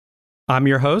I'm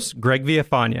your host, Greg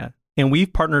Villafana, and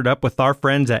we've partnered up with our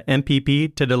friends at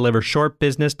MPP to deliver short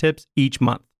business tips each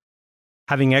month.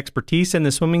 Having expertise in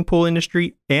the swimming pool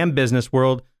industry and business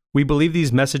world, we believe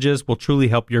these messages will truly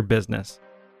help your business.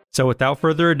 So without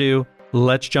further ado,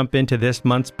 let's jump into this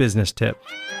month's business tip.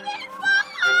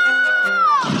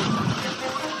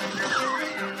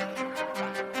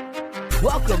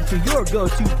 Welcome to your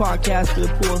go-to podcast for the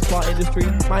pool and spa industry.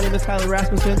 My name is Tyler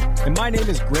Rasmussen. And my name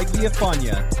is Greg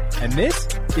Villafana. And this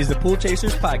is the Pool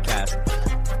Chasers Podcast.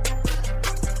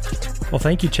 Well,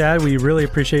 thank you, Chad. We really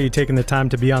appreciate you taking the time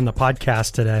to be on the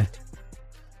podcast today.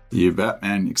 You bet,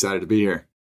 man. Excited to be here.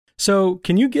 So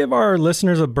can you give our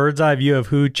listeners a bird's eye view of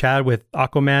who Chad with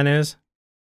Aquaman is?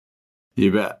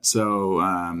 You bet. So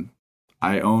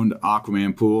I owned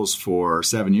Aquaman Pools for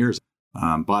 7 years.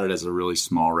 Bought it as a really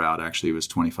small route. Actually, it was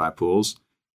 25 pools.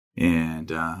 And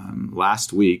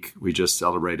last week, we just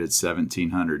celebrated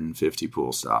 1,750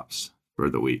 pool stops for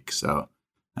the week. So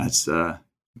that's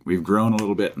we've grown a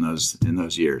little bit in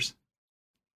those years.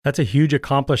 That's a huge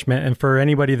accomplishment. And for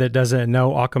anybody that doesn't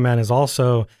know, Aquaman is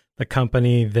also the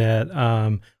company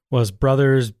that was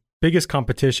Brothers' biggest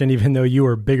competition, even though you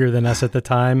were bigger than us at the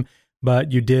time.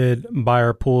 But you did buy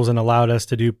our pools and allowed us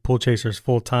to do Pool Chasers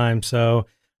full time. So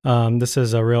this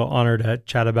is a real honor to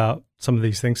chat about some of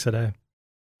these things today.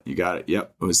 You got it.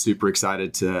 Yep. I was super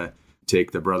excited to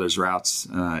take the Brothers routes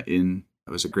in.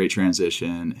 It was a great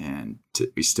transition, and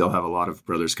we still have a lot of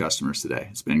Brothers customers today.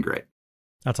 It's been great.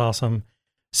 That's awesome.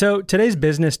 So today's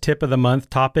business tip of the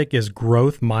month topic is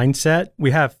growth mindset.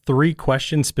 We have 3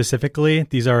 questions specifically.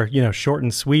 These are, short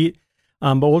and sweet,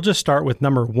 but we'll just start with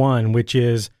number 1, which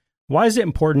is, why is it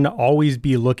important to always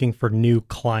be looking for new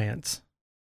clients?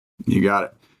 You got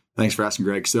it. Thanks for asking,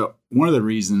 Greg. So one of the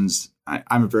reasons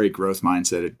I'm a very growth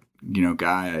mindset,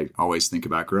 guy. I always think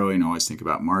about growing, always think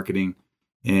about marketing.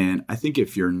 And I think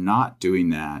if you're not doing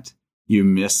that, you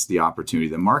miss the opportunity.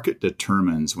 The market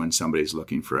determines when somebody's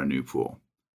looking for a new pool.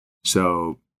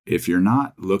 So if you're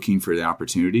not looking for the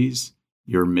opportunities,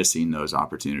 you're missing those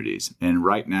opportunities. And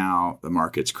right now, the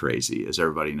market's crazy, as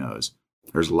everybody knows.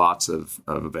 There's lots of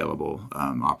available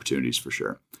opportunities for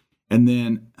sure. And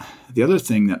then the other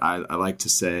thing that I like to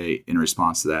say in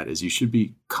response to that is you should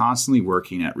be constantly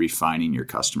working at refining your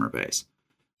customer base.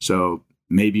 So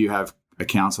maybe you have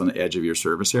accounts on the edge of your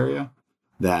service area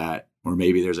or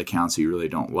maybe there's accounts that you really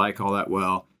don't like all that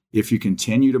well. If you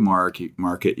continue to market,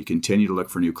 you continue to look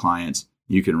for new clients,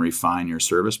 you can refine your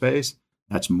service base.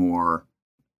 That's more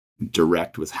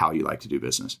direct with how you like to do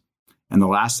business. And the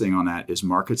last thing on that is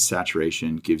market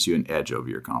saturation gives you an edge over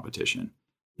your competition.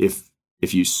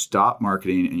 If you stop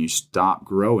marketing and you stop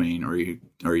growing or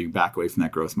you back away from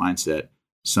that growth mindset,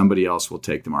 somebody else will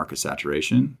take the market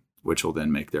saturation, which will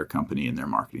then make their company and their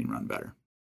marketing run better.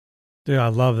 Dude, I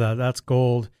love that. That's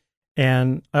gold.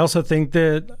 And I also think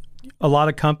that a lot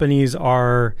of companies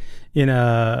are in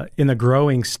a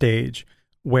growing stage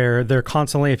where they're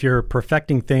constantly, if you're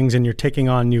perfecting things and you're taking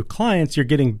on new clients, you're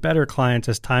getting better clients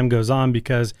as time goes on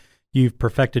because you've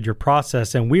perfected your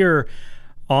process. And we're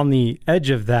on the edge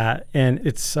of that. And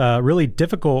it's really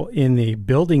difficult in the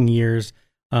building years.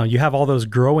 You have all those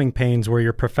growing pains where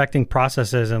you're perfecting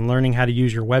processes and learning how to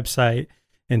use your website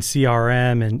and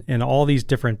CRM and all these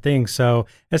different things. So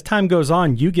as time goes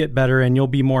on, you get better and you'll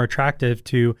be more attractive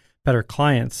to better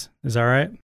clients. Is that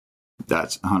right?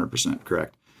 That's 100%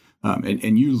 correct.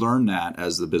 And you learn that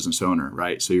as the business owner,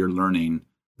 right? So you're learning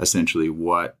essentially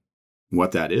what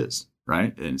that is,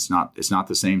 right? And it's not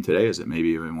the same today as it maybe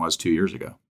even was 2 years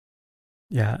ago.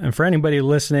 Yeah. And for anybody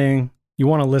listening, you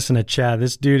want to listen to Chad.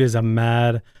 This dude is a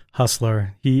mad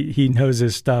hustler. He knows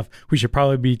his stuff. We should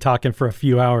probably be talking for a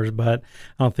few hours, but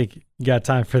I don't think you got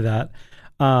time for that.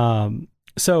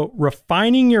 So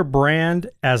refining your brand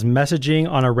as messaging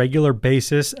on a regular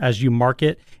basis as you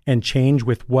market and change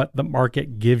with what the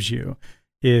market gives you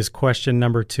is question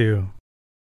number 2.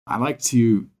 I like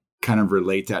to kind of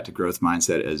relate that to growth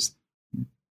mindset as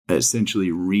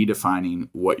essentially redefining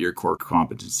what your core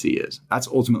competency is. That's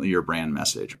ultimately your brand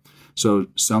message. So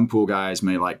some pool guys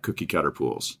may like cookie cutter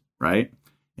pools, right?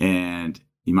 And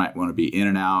you might want to be in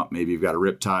and out. Maybe you've got a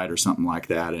Riptide or something like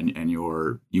that, and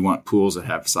you want pools that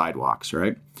have sidewalks,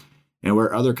 right? And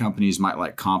where other companies might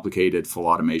like complicated full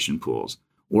automation pools,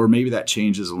 or maybe that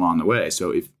changes along the way.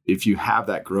 So if you have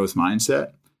that growth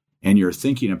mindset and you're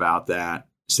thinking about that,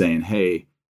 saying, hey,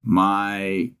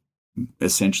 my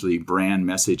essentially brand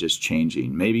message is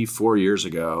changing. Maybe 4 years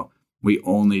ago, we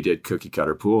only did cookie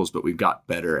cutter pools, but we've got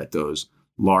better at those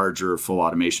larger full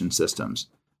automation systems.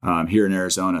 Here in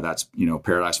Arizona, that's,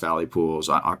 Paradise Valley pools,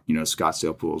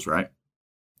 Scottsdale pools, right?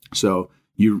 So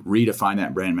you redefine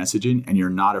that brand messaging and you're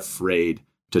not afraid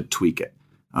to tweak it.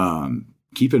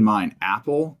 Keep in mind,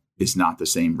 Apple is not the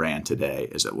same brand today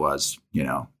as it was,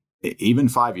 even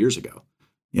 5 years ago.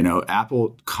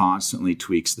 Apple constantly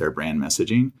tweaks their brand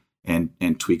messaging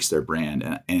and tweaks their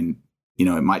brand. And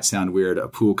it might sound weird, a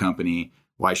pool company,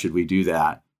 why should we do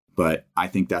that? But I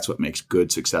think that's what makes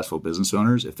good, successful business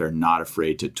owners, if they're not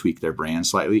afraid to tweak their brand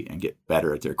slightly and get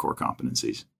better at their core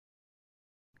competencies.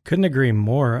 Couldn't agree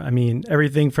more. I mean,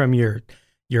 everything from your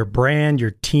brand,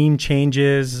 your team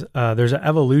changes. There's an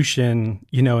evolution,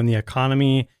 in the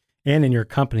economy and in your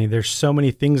company. There's so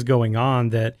many things going on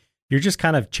that you're just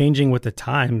kind of changing with the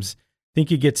times. I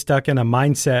think you get stuck in a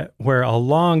mindset where a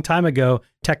long time ago,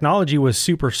 technology was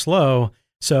super slow.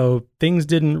 So things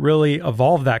didn't really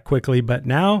evolve that quickly. But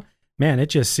now, man, it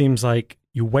just seems like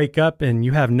you wake up and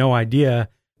you have no idea,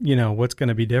 what's going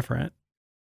to be different.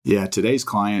 Yeah, today's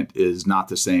client is not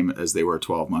the same as they were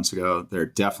 12 months ago. They're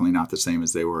definitely not the same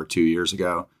as they were 2 years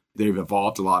ago. They've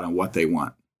evolved a lot on what they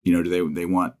want. They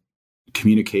want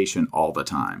communication all the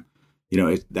time.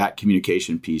 That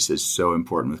communication piece is so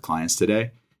important with clients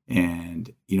today.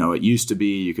 And, it used to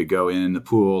be you could go in the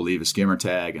pool, leave a skimmer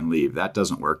tag and leave. That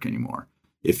doesn't work anymore.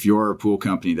 If you're a pool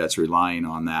company that's relying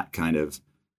on that kind of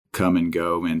come and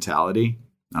go mentality,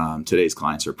 today's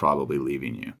clients are probably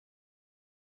leaving you.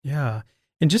 Yeah.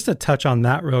 And just to touch on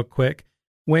that real quick,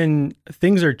 when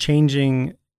things are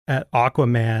changing at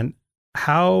Aquaman,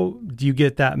 how do you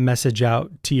get that message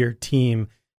out to your team?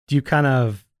 Do you kind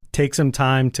of take some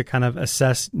time to kind of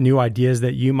assess new ideas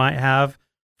that you might have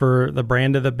for the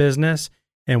brand of the business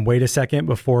and wait a second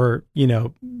before,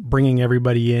 bringing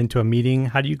everybody into a meeting?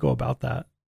 How do you go about that?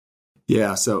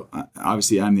 Yeah. So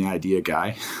obviously I'm the idea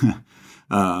guy,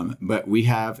 but we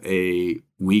have a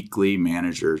weekly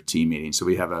manager team meeting. So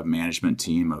we have a management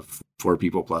team of 4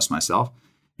 people plus myself.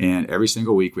 And every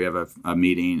single week we have a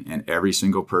meeting, and every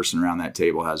single person around that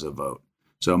table has a vote.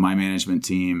 So my management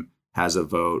team has a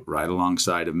vote right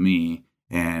alongside of me,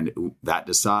 and that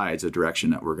decides a direction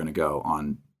that we're going to go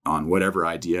on whatever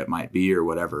idea it might be or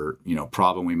whatever,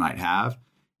 problem we might have.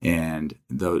 And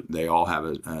they all have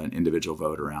an individual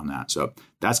vote around that. So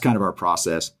that's kind of our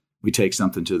process. We take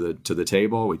something to the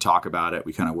table, we talk about it,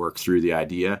 we kind of work through the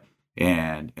idea,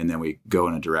 and then we go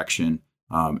in a direction,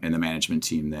 and the management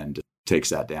team then takes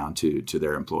that down to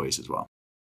their employees as well.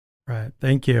 Right.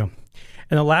 Thank you.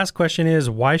 And the last question is,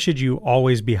 why should you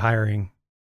always be hiring?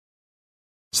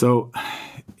 So,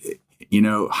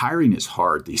 hiring is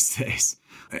hard these days.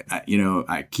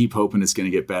 I keep hoping it's going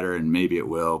to get better, and maybe it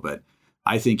will, but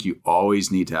I think you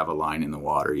always need to have a line in the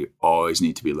water. You always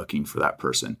need to be looking for that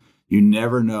person. You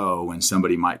never know when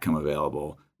somebody might come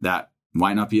available that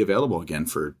might not be available again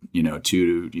for,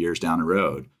 2 years down the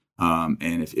road.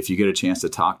 And if you get a chance to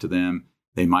talk to them,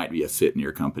 they might be a fit in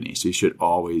your company. So you should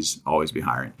always be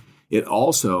hiring. It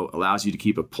also allows you to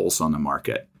keep a pulse on the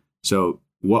market. So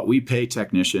what we pay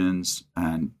technicians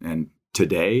and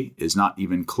today is not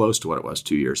even close to what it was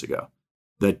 2 years ago.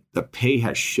 The pay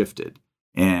has shifted.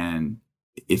 And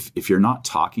if you're not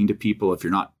talking to people, if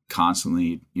you're not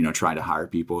constantly, trying to hire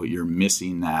people, you're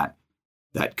missing that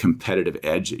competitive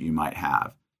edge that you might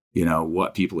have,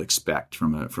 what people expect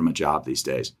from a job these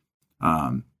days.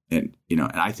 And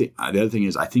I think the other thing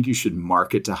is, I think you should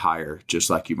market to hire just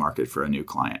like you market for a new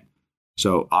client.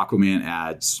 So Aquaman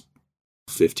adds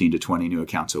 15 to 20 new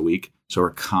accounts a week. So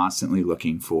we're constantly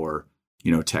looking for,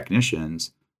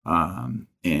 technicians.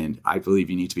 And I believe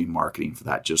you need to be marketing for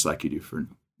that just like you do for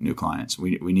new clients.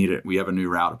 We need it. We have a new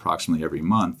route approximately every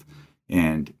month,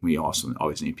 and we also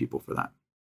always need people for that.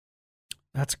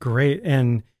 That's great.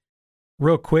 And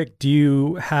real quick, do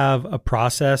you have a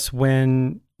process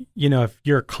when, if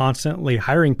you're constantly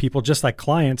hiring people, just like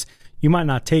clients, you might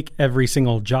not take every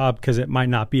single job because it might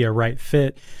not be a right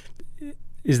fit.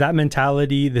 Is that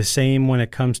mentality the same when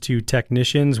it comes to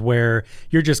technicians, where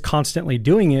you're just constantly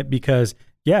doing it because,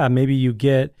 yeah, maybe you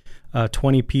get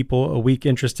 20 people a week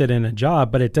interested in a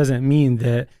job, but it doesn't mean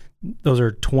that those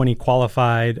are 20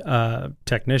 qualified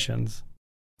technicians?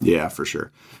 Yeah, for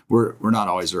sure. We're not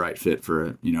always the right fit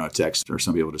for a tech, or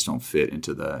some people just don't fit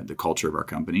into the culture of our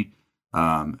company.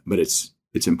 But it's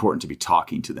important to be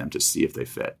talking to them to see if they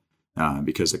fit,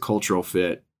 because the cultural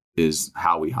fit is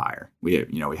how we hire. We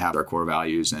have our core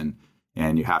values, and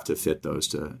you have to fit those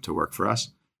to work for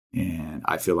us. And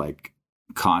I feel like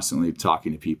constantly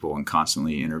talking to people and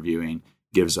constantly interviewing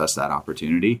gives us that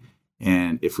opportunity.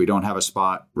 And if we don't have a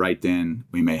spot right then,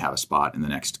 we may have a spot in the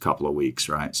next couple of weeks,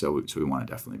 right? So we want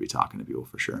to definitely be talking to people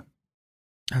for sure.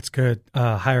 That's good.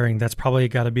 Hiring, that's probably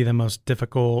got to be the most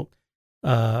difficult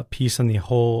piece in the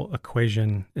whole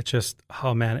equation. It's just,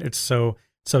 oh man, it's so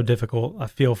difficult. I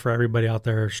feel for everybody out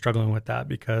there struggling with that,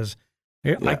 because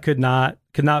I could not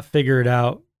figure it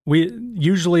out.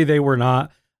 Usually they were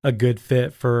not a good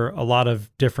fit for a lot of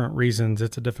different reasons.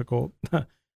 It's a difficult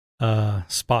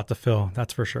spot to fill.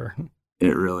 That's for sure.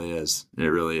 It really is. It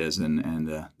really is.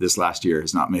 And this last year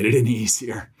has not made it any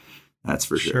easier. That's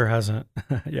for sure. Sure hasn't.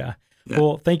 Yeah.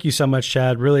 Well, thank you so much,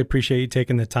 Chad. Really appreciate you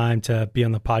taking the time to be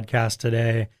on the podcast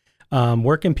today.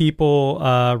 Where can people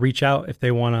reach out if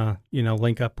they want to,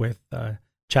 link up with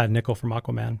Chad Nichol from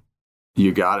Aquaman?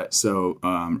 You got it. So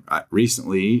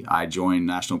recently I joined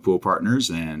National Pool Partners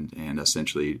and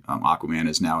essentially Aquaman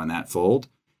is now in that fold.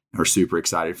 We're super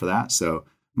excited for that. So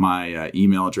my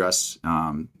email address,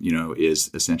 is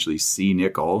essentially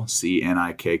cnickel,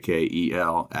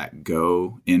 CNIKKEL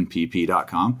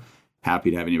 @gonpp.com.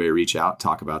 Happy to have anybody reach out,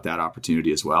 talk about that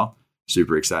opportunity as well.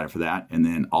 Super excited for that. And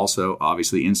then also,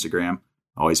 obviously, Instagram.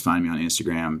 Always find me on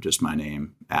Instagram, just my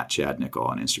name, @Chad Nichol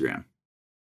on Instagram.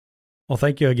 Well,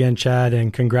 thank you again, Chad,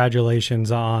 and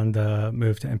congratulations on the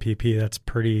move to MPP. That's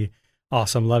pretty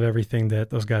awesome. Love everything that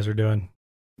those guys are doing.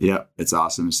 Yeah, it's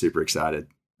awesome. Super excited.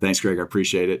 Thanks, Greg. I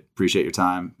appreciate it. Appreciate your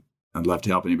time. I'd love to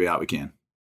help anybody out we can.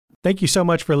 Thank you so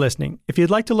much for listening. If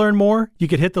you'd like to learn more, you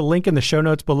could hit the link in the show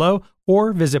notes below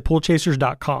or visit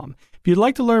poolchasers.com. If you'd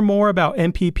like to learn more about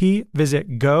MPP,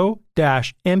 visit go-mpp.com.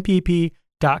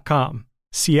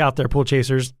 See you out there, Pool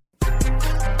Chasers.